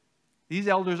reproach. These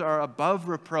elders are above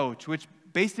reproach, which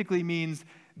basically means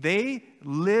they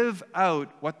live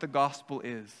out what the gospel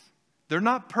is. They're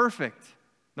not perfect.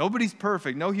 Nobody's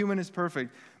perfect. No human is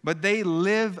perfect. But they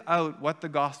live out what the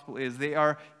gospel is. They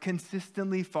are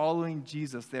consistently following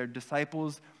Jesus. They are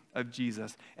disciples of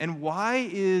Jesus. And why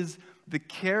is the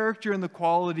character and the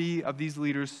quality of these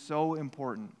leaders so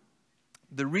important?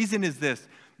 The reason is this: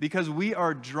 because we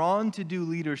are drawn to do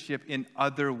leadership in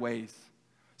other ways.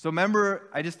 So remember,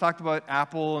 I just talked about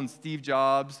Apple and Steve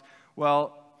Jobs.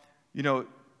 Well,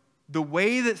 the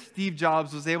way that Steve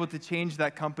Jobs was able to change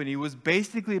that company was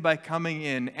basically by coming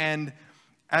in and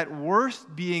at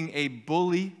worst being a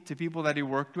bully to people that he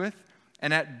worked with,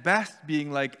 and at best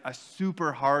being like a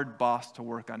super hard boss to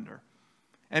work under.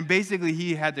 And basically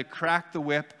he had to crack the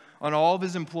whip on all of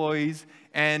his employees,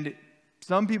 and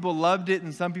some people loved it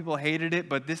and some people hated it,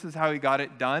 but this is how he got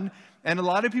it done. And a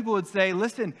lot of people would say,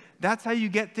 listen, that's how you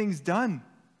get things done.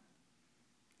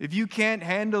 If you can't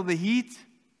handle the heat,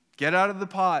 get out of the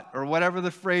pot, or whatever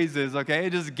the phrase is, okay?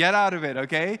 Just get out of it,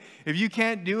 okay? If you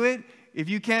can't do it, if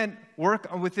you can't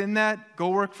work within that, go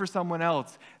work for someone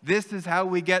else. This is how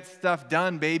we get stuff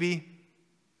done, baby.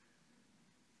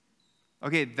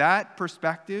 Okay, that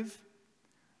perspective,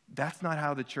 that's not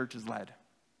how the church is led.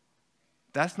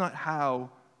 That's not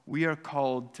how we are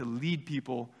called to lead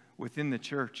people within the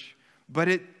church. But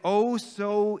it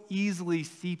so easily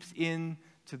seeps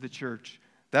into the church.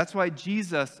 That's why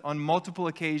Jesus, on multiple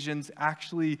occasions,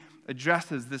 actually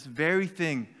addresses this very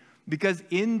thing. Because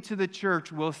into the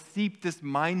church will seep this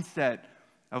mindset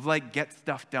of like, get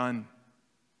stuff done.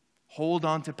 Hold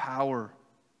on to power.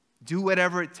 Do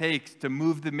whatever it takes to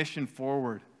move the mission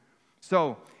forward.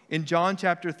 So, in John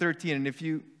chapter 13, and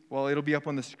it'll be up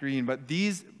on the screen, but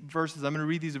these verses, I'm going to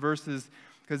read these verses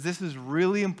because this is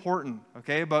really important,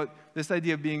 okay, about this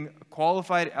idea of being a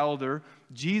qualified elder.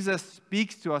 Jesus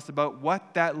speaks to us about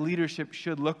what that leadership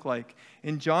should look like.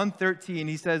 In John 13,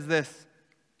 he says this.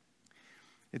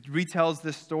 It retells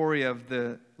the story of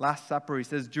the Last Supper. He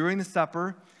says, during the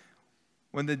supper,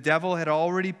 when the devil had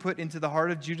already put into the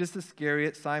heart of Judas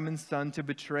Iscariot, Simon's son, to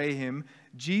betray him,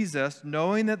 Jesus,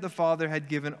 knowing that the Father had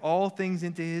given all things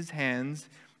into his hands,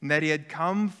 and that he had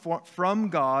come from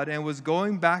God and was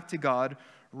going back to God,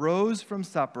 rose from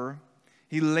supper.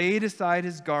 He laid aside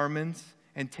his garments,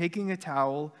 and taking a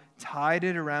towel, tied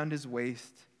it around his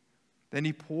waist. Then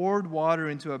he poured water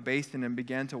into a basin and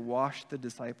began to wash the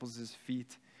disciples'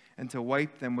 feet and to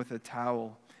wipe them with a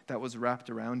towel that was wrapped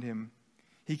around him.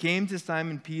 He came to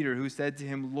Simon Peter, who said to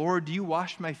him, Lord, do you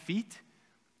wash my feet?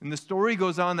 And the story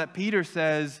goes on that Peter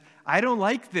says, I don't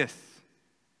like this.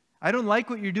 I don't like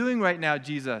what you're doing right now,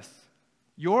 Jesus.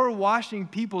 You're washing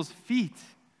people's feet.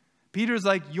 Peter's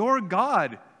like, you're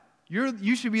God.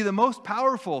 You should be the most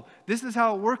powerful. This is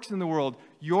how it works in the world.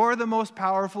 You're the most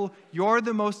powerful. You're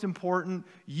the most important.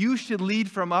 You should lead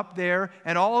from up there,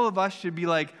 and all of us should be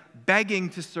like begging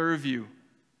to serve you.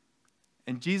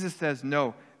 And Jesus says,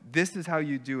 no, this is how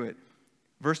you do it.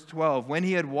 Verse 12, when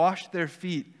he had washed their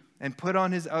feet and put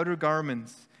on his outer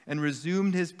garments and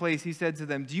resumed his place, he said to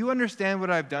them, do you understand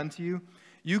what I've done to you?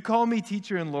 You call me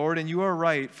teacher and Lord, and you are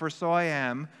right, for so I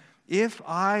am. If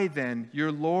I then,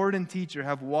 your Lord and teacher,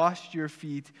 have washed your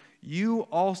feet, you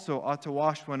also ought to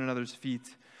wash one another's feet.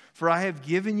 For I have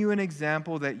given you an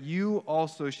example that you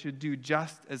also should do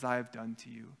just as I have done to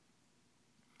you.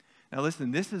 Now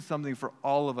listen, this is something for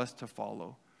all of us to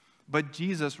follow. But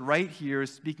Jesus right here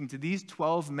is speaking to these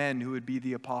 12 men who would be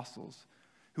the apostles,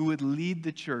 who would lead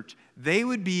the church. They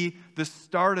would be the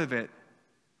start of it.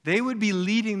 They would be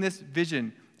leading this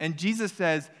vision. And Jesus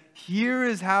says, here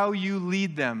is how you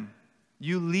lead them.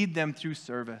 You lead them through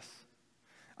service.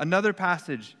 Another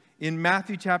passage in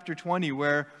Matthew chapter 20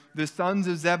 where the sons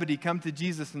of Zebedee come to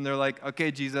Jesus and they're like, okay,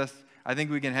 Jesus, I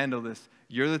think we can handle this.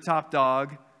 You're the top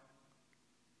dog.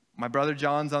 My brother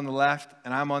John's on the left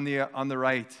and I'm on the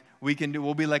right.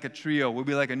 We'll be like a trio. We'll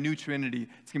be like a new Trinity.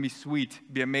 It's going to be sweet,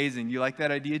 be amazing. You like that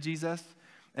idea, Jesus?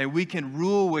 And we can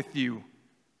rule with you.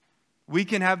 We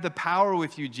can have the power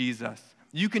with you, Jesus.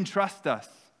 You can trust us.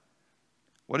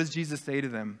 What does Jesus say to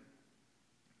them?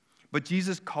 But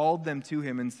Jesus called them to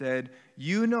him and said,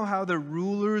 "You know how the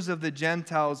rulers of the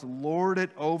Gentiles lord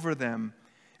it over them,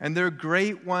 and their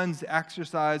great ones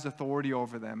exercise authority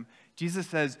over them." Jesus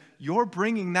says, you're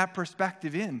bringing that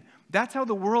perspective in. That's how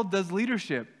the world does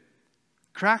leadership.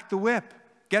 Crack the whip,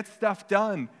 get stuff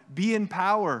done, be in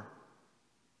power.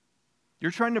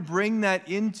 You're trying to bring that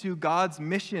into God's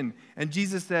mission. And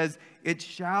Jesus says, "It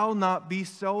shall not be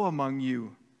so among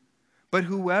you. But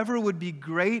whoever would be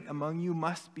great among you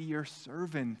must be your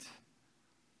servant."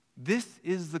 This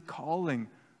is the calling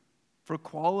for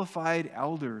qualified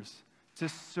elders to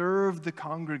serve the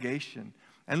congregation.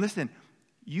 And listen,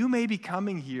 you may be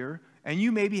coming here and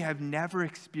you maybe have never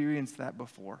experienced that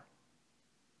before.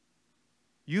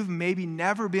 You've maybe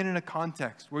never been in a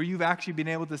context where you've actually been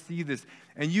able to see this.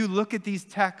 And you look at these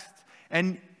texts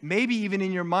and maybe even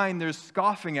in your mind there's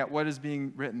scoffing at what is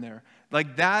being written there.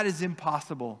 Like, that is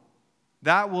impossible.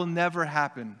 That will never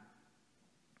happen.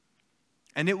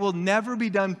 And it will never be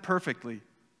done perfectly.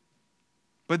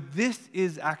 But this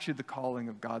is actually the calling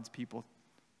of God's people,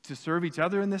 to serve each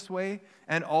other in this way,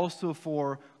 and also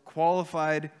for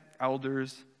qualified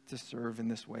elders to serve in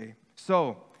this way.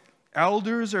 So,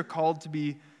 elders are called to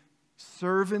be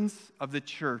servants of the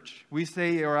church. We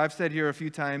say, or I've said here a few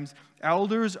times,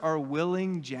 elders are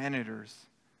willing janitors.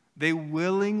 They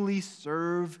willingly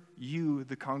serve you,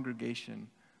 the congregation,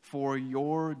 for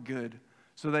your good,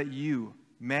 so that you,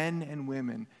 men and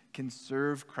women, can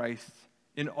serve Christ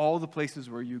in all the places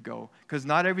where you go. Because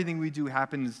not everything we do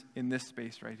happens in this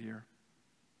space right here.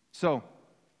 So,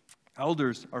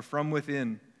 elders are from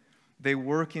within. They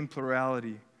work in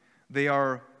plurality. They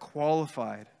are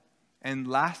qualified. And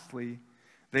lastly,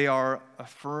 they are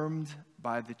affirmed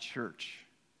by the church.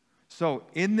 So,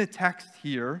 in the text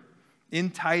here, in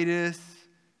Titus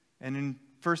and in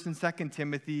 1st and 2nd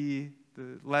Timothy,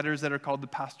 the letters that are called the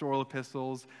pastoral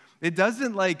epistles, it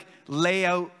doesn't lay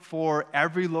out for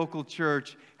every local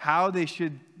church how they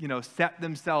should, set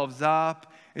themselves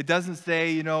up. It doesn't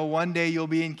say, one day you'll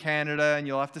be in Canada and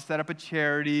you'll have to set up a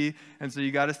charity, and so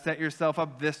you got to set yourself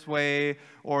up this way,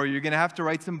 or you're going to have to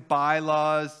write some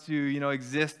bylaws to,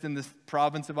 exist in this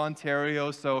province of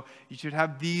Ontario, so you should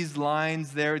have these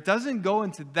lines there. It doesn't go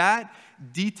into that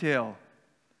detail,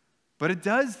 but it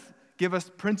does give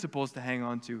us principles to hang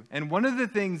on to. And one of the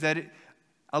things that it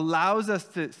allows us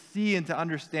to see and to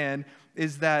understand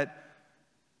is that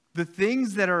the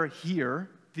things that are here,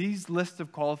 these lists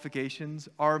of qualifications,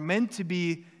 are meant to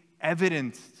be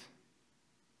evidenced.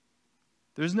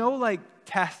 There's no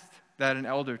test that an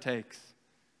elder takes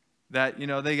that,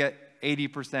 they get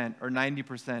 80% or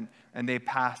 90% and they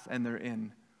pass and they're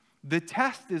in. The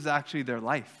test is actually their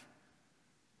life.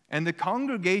 And the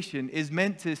congregation is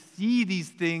meant to see these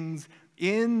things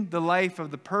in the life of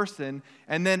the person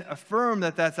and then affirm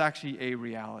that that's actually a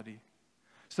reality.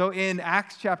 So in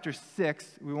Acts chapter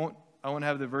 6, I won't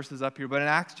have the verses up here, but in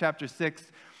Acts chapter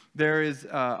 6, there is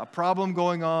a problem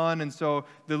going on, and so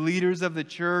the leaders of the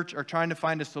church are trying to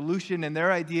find a solution, and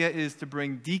their idea is to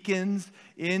bring deacons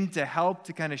in to help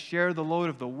to kind of share the load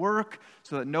of the work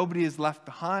so that nobody is left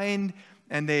behind.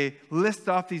 And they list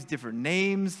off these different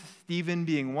names, Stephen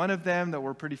being one of them that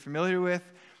we're pretty familiar with.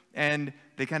 And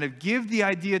they kind of give the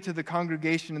idea to the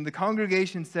congregation. And the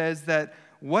congregation says that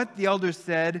what the elders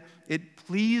said, it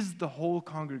pleased the whole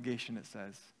congregation, it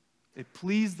says. It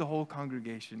pleased the whole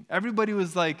congregation. Everybody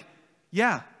was like,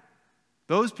 yeah,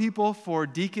 those people for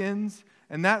deacons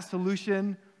and that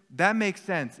solution, that makes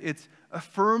sense. It's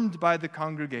affirmed by the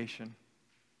congregation.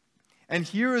 And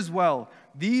here as well,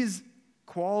 these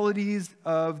qualities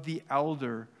of the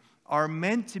elder are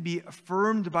meant to be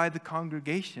affirmed by the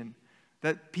congregation,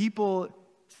 that people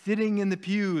sitting in the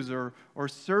pews or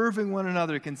serving one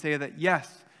another can say that,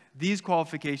 yes, these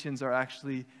qualifications are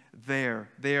actually there.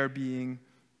 They are being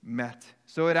met.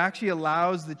 So it actually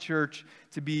allows the church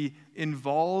to be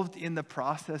involved in the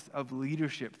process of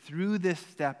leadership through this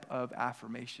step of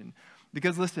affirmation.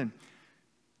 Because listen,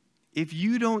 if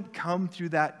you don't come through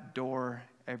that door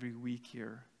every week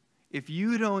here, if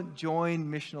you don't join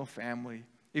missional family,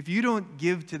 if you don't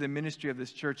give to the ministry of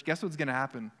this church, guess what's going to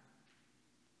happen?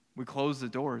 We close the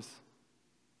doors.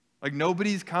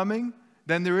 Nobody's coming,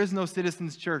 then there is no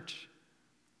Citizens Church.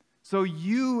 So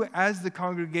you, as the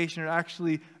congregation, are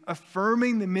actually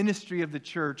affirming the ministry of the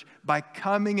church by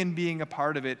coming and being a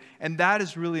part of it, and that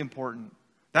is really important.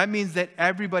 That means that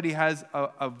everybody has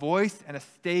a voice and a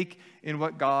stake in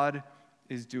what God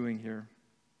is doing here.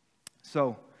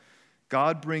 So,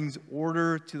 God brings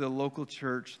order to the local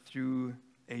church through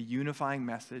a unifying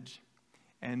message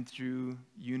and through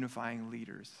unifying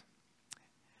leaders.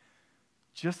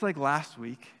 Just like last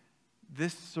week,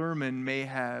 this sermon may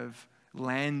have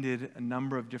landed a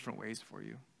number of different ways for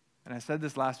you. And I said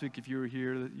this last week, if you were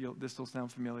here, this will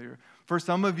sound familiar. For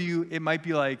some of you, it might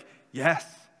be like, yes,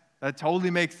 that totally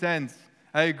makes sense.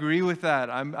 I agree with that.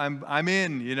 I'm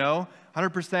in,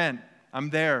 100%. I'm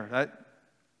there. That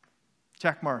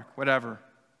check mark, whatever.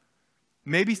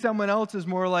 Maybe someone else is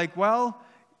more like, well,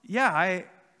 yeah,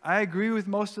 I agree with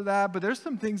most of that, but there's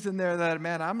some things in there that,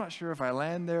 man, I'm not sure if I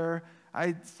land there.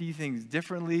 I see things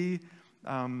differently.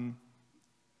 And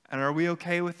are we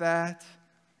okay with that?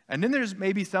 And then there's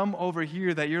maybe some over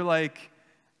here that you're like,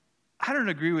 I don't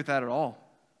agree with that at all.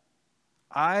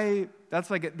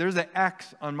 There's an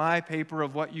X on my paper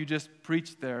of what you just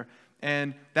preached there.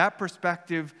 And that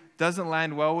perspective doesn't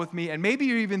land well with me. And maybe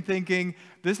you're even thinking,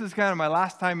 this is kind of my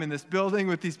last time in this building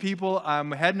with these people.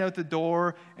 I'm heading out the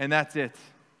door, and that's it.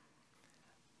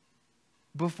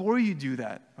 Before you do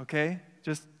that, okay,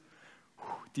 just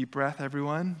deep breath,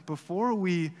 everyone. Before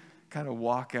we kind of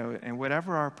walk out, and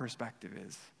whatever our perspective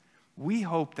is, we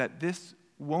hope that this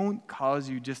won't cause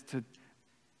you just to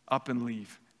up and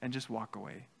leave and just walk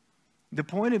away. The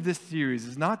point of this series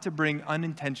is not to bring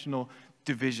unintentional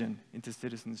division into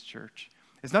Citizens Church.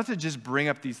 It's not to just bring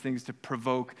up these things to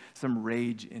provoke some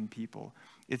rage in people.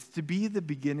 It's to be the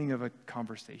beginning of a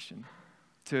conversation,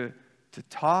 to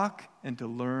talk and to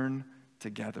learn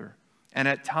together. And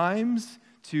at times,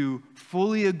 to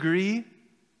fully agree,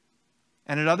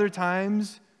 and at other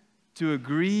times, to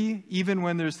agree even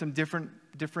when there's some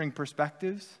differing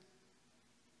perspectives.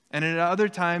 And at other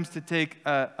times, to take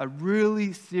a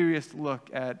really serious look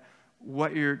at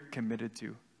what you're committed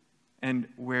to and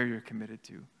where you're committed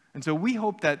to. And so we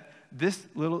hope that this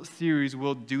little series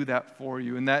will do that for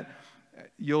you, and that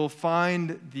you'll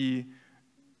find the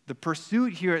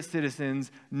pursuit here at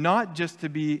Citizens not just to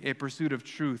be a pursuit of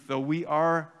truth, though we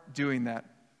are doing that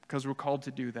because we're called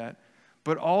to do that,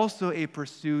 but also a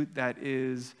pursuit that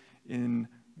is in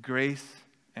grace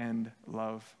and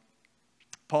love.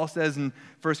 Paul says in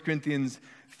 1 Corinthians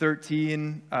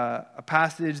 13, a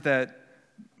passage that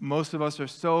most of us are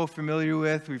so familiar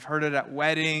with. We've heard it at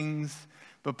weddings.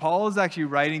 But Paul is actually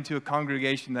writing to a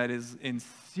congregation that is in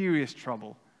serious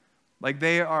trouble. Like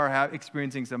they are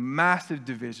experiencing some massive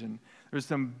division. There's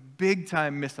some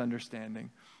big-time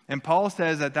misunderstanding. And Paul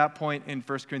says at that point in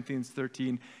 1 Corinthians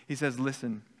 13, he says,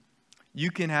 listen,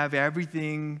 you can have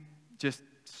everything just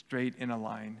straight in a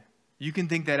line. You can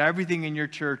think that everything in your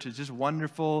church is just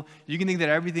wonderful. You can think that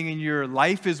everything in your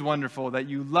life is wonderful, that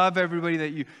you love everybody,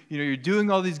 that you're doing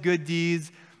all these good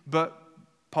deeds. But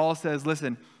Paul says,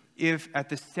 listen, if at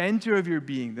the center of your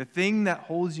being, the thing that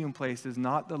holds you in place is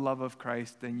not the love of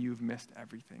Christ, then you've missed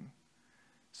everything.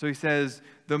 So he says,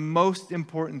 the most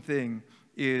important thing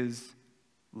is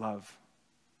love.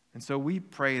 And so we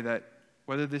pray that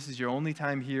whether this is your only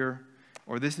time here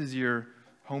or this is your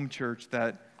home church,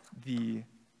 that the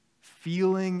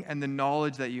feeling and the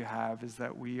knowledge that you have is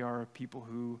that we are people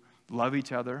who love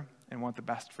each other and want the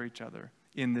best for each other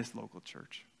in this local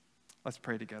church. Let's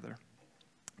pray together.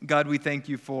 God, we thank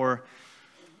you for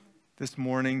this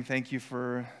morning. Thank you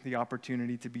for the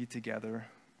opportunity to be together.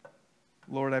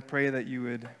 Lord, I pray that you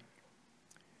would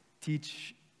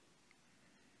teach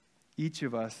each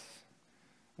of us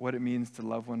what it means to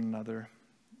love one another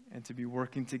and to be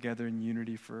working together in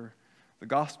unity for the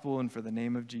gospel and for the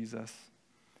name of Jesus.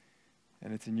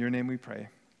 And it's in your name we pray.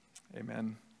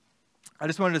 Amen. I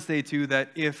just wanted to say, too, that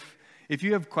if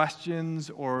you have questions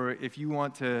or if you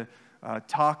want to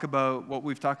talk about what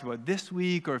we've talked about this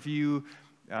week, or if you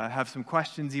have some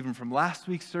questions even from last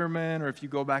week's sermon, or if you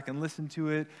go back and listen to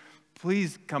it,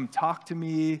 please come talk to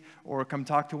me or come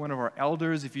talk to one of our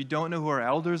elders. If you don't know who our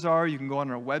elders are, you can go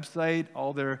on our website.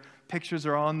 All their pictures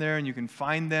are on there, and you can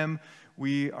find them.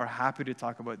 We are happy to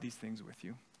talk about these things with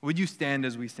you. Would you stand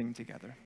as we sing together?